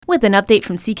With an update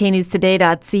from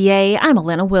cknewstoday.ca, I'm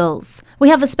Alana Wills. We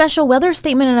have a special weather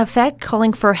statement in effect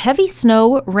calling for heavy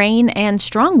snow, rain, and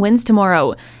strong winds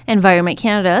tomorrow. Environment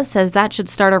Canada says that should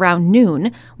start around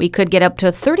noon. We could get up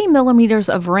to 30 millimeters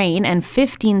of rain and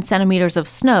 15 centimeters of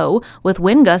snow, with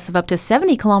wind gusts of up to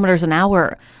 70 kilometers an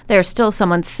hour. There's still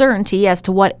some uncertainty as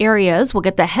to what areas will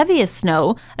get the heaviest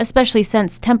snow, especially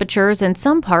since temperatures in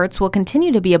some parts will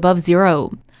continue to be above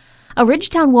zero. A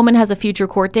Ridgetown woman has a future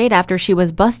court date after she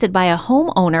was busted by a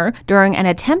homeowner during an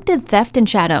attempted theft in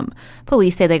Chatham.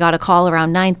 Police say they got a call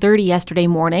around 9:30 yesterday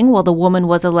morning while the woman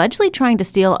was allegedly trying to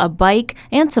steal a bike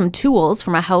and some tools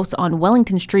from a house on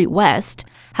Wellington Street West.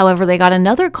 However, they got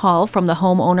another call from the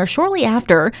homeowner shortly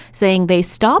after saying they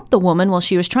stopped the woman while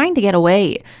she was trying to get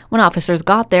away. When officers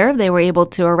got there, they were able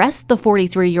to arrest the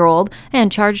 43-year-old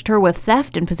and charged her with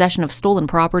theft and possession of stolen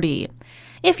property.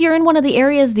 If you're in one of the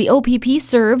areas the OPP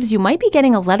serves, you might be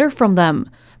getting a letter from them.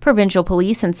 Provincial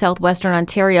police in southwestern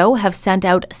Ontario have sent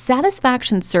out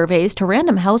satisfaction surveys to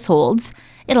random households.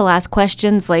 It'll ask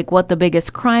questions like what the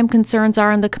biggest crime concerns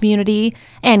are in the community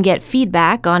and get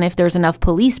feedback on if there's enough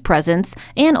police presence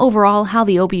and overall how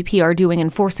the OPP are doing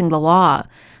enforcing the law.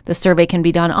 The survey can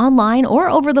be done online or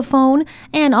over the phone,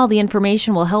 and all the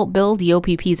information will help build the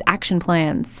OPP's action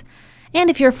plans. And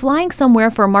if you're flying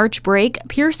somewhere for March break,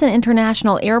 Pearson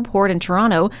International Airport in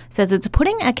Toronto says it's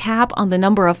putting a cap on the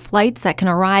number of flights that can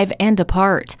arrive and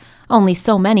depart. Only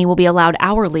so many will be allowed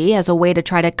hourly as a way to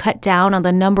try to cut down on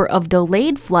the number of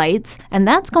delayed flights, and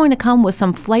that's going to come with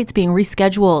some flights being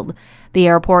rescheduled. The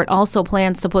airport also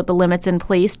plans to put the limits in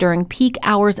place during peak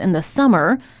hours in the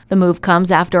summer. The move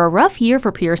comes after a rough year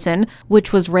for Pearson,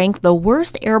 which was ranked the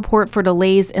worst airport for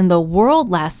delays in the world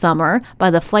last summer by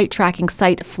the flight tracking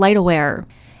site FlightAware.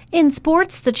 In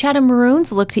sports, the Chatham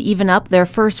Maroons look to even up their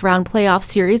first-round playoff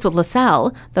series with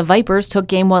LaSalle. The Vipers took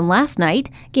Game 1 last night.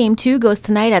 Game 2 goes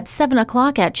tonight at 7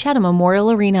 o'clock at Chatham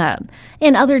Memorial Arena.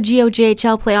 In other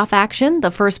GOJHL playoff action,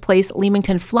 the first-place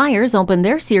Leamington Flyers opened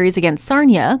their series against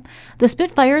Sarnia. The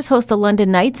Spitfires host the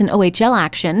London Knights in OHL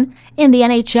action. In the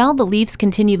NHL, the Leafs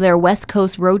continue their West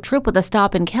Coast road trip with a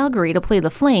stop in Calgary to play the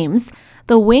Flames.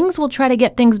 The Wings will try to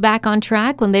get things back on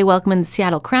track when they welcome in the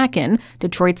Seattle Kraken.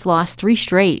 Detroit's lost 3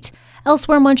 straight.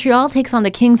 Elsewhere, Montreal takes on the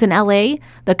Kings in LA.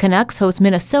 The Canucks host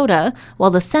Minnesota,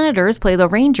 while the Senators play the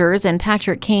Rangers in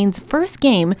Patrick Kane's first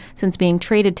game since being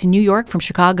traded to New York from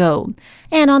Chicago.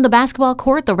 And on the basketball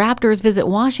court, the Raptors visit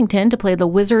Washington to play the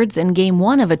Wizards in Game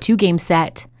 1 of a 2-game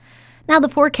set. Now the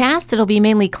forecast, it'll be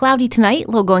mainly cloudy tonight,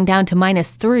 low going down to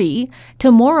 -3.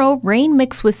 Tomorrow, rain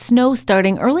mixed with snow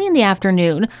starting early in the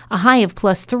afternoon, a high of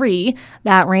 +3.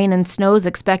 That rain and snow is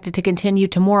expected to continue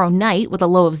tomorrow night with a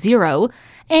low of 0.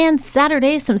 And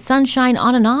Saturday, some sunshine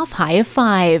on and off, high of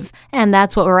 5. And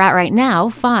that's what we're at right now,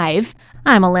 5.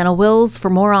 I'm Alana Wills.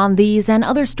 For more on these and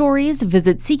other stories,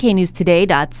 visit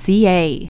cknewstoday.ca.